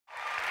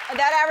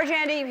That average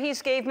Andy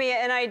piece gave me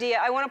an idea.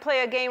 I want to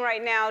play a game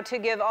right now to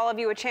give all of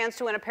you a chance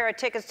to win a pair of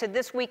tickets to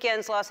this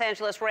weekend's Los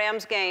Angeles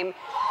Rams game.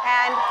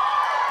 And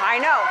I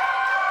know.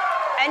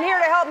 And here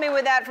to help me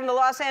with that from the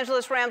Los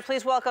Angeles Rams,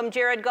 please welcome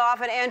Jared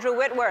Goff and Andrew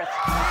Whitworth.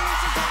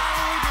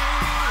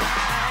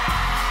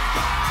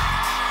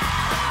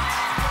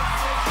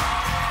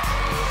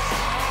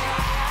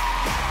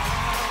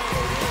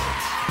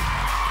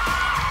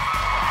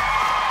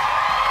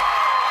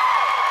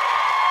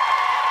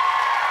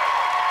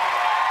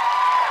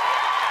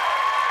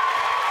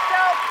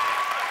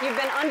 You've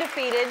been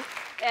undefeated,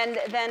 and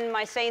then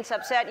my Saints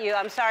upset you.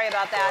 I'm sorry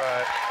about that.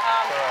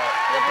 All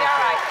right. You'll be all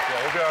right.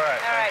 Yeah, we'll be all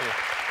right. All right.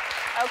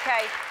 Thank you.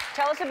 Okay.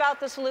 Tell us about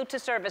the Salute to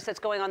Service that's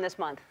going on this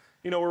month.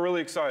 You know, we're really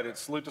excited.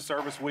 Salute to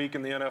Service Week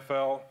in the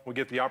NFL. We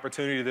get the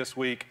opportunity this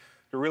week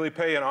to really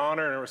pay an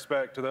honor and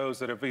respect to those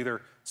that have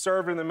either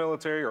served in the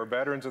military or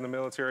veterans in the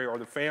military or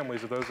the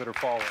families of those that have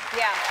fallen.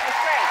 Yeah, that's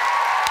great.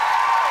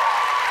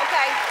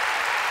 Okay.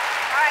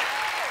 All right.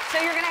 So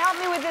you're going to help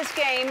me with this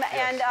game, Yes.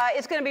 and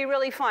it's going to be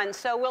really fun.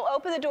 So we'll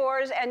open the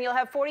doors, and you'll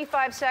have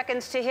 45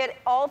 seconds to hit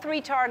all 3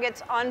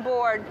 targets on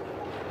board.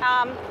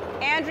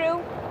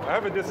 Andrew? I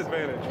have a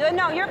disadvantage.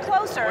 No, you're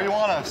closer. Where do you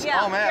want us?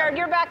 Yeah, Oh, man.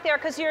 You're back there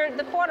because you're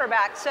the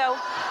quarterback. So, Oh.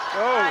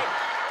 all right.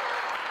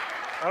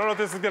 I don't know if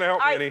this is going to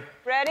help All me right. any.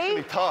 Ready? It's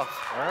gonna be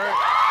tough. All right.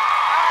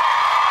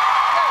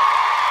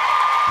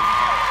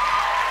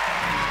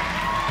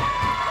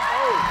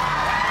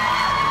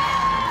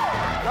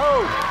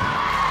 No.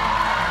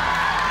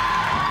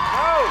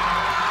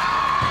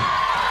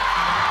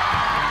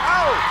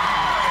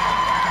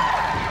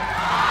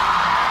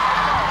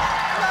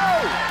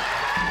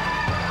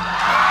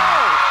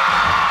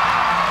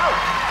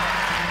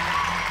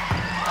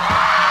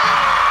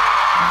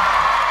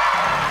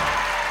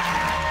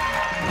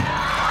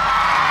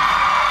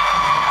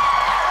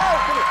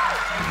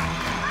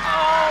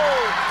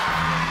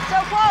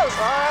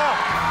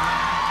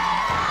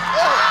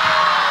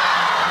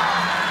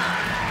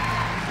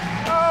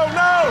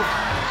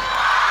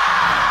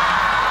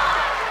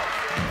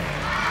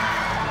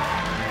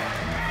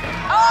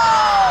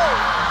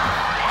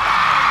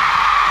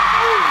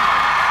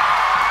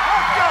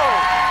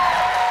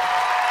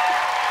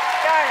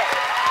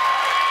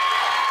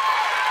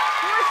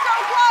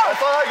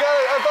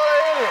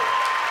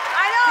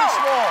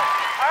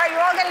 You're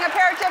all getting a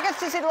pair of tickets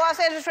to see the Los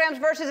Angeles Rams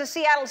versus the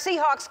Seattle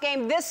Seahawks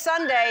game this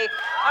Sunday.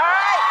 All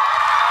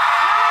right.